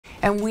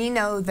And we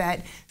know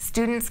that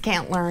students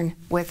can't learn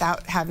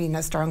without having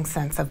a strong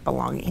sense of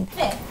belonging.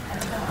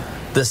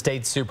 The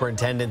state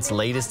superintendent's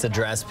latest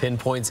address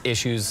pinpoints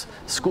issues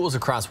schools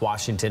across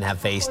Washington have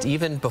faced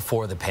even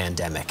before the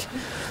pandemic.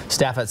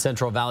 Staff at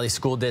Central Valley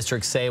School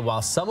District say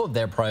while some of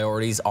their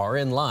priorities are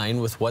in line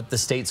with what the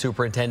state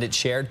superintendent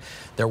shared,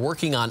 they're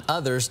working on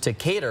others to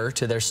cater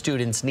to their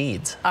students'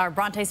 needs. Our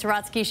Bronte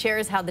Sorotsky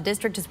shares how the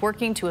district is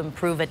working to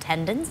improve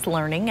attendance,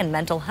 learning, and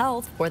mental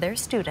health for their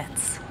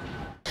students.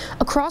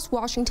 Across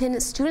Washington,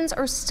 students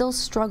are still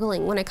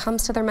struggling when it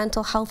comes to their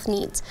mental health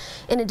needs.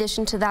 In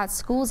addition to that,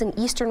 schools in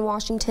eastern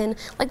Washington,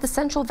 like the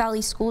Central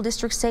Valley School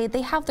District, say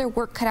they have their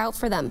work cut out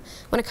for them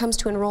when it comes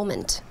to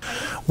enrollment.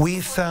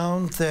 We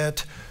found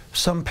that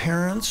some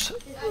parents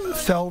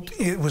felt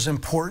it was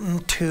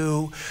important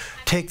to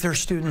take their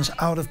students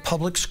out of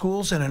public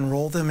schools and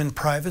enroll them in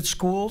private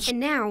schools. And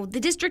now the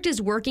district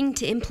is working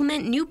to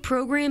implement new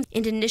programs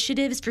and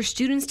initiatives for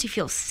students to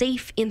feel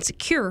safe and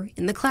secure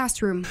in the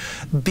classroom.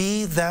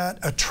 Be that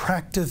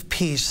attractive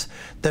piece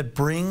that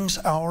brings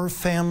our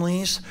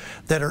families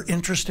that are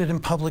interested in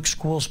public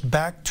schools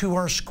back to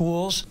our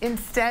schools.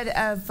 Instead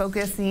of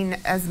focusing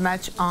as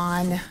much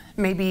on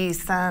maybe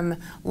some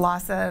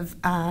loss of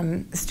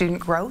student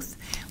growth,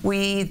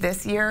 we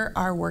this year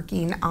are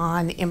working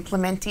on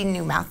implementing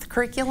new math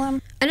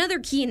curriculum. Another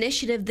key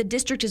initiative the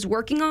district is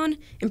working on,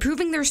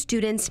 improving their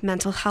students'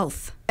 mental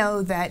health.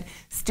 Know that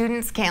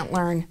students can't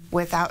learn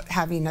without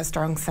having a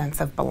strong sense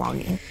of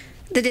belonging.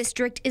 The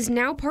district is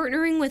now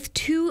partnering with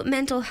 2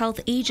 mental health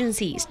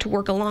agencies to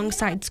work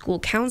alongside school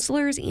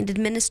counselors and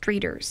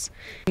administrators.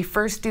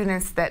 For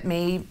students that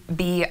may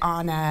be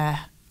on a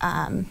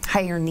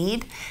higher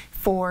need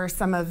for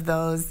some of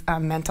those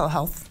mental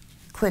health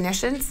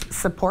clinicians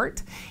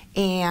support,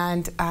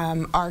 and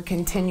are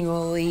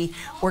continually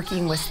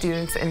working with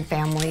students and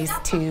families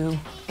to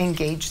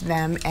engage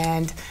them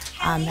and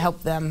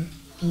help them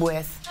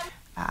with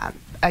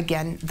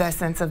again, the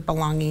sense of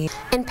belonging.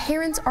 And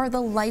parents are the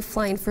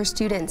lifeline for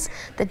students.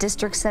 The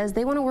district says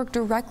they want to work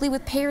directly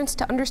with parents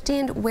to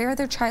understand where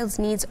their child's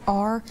needs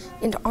are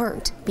and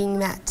aren't being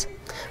met.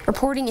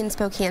 Reporting in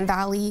Spokane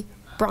Valley,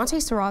 Bronte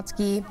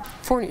Sorotsky,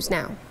 4 News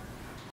Now.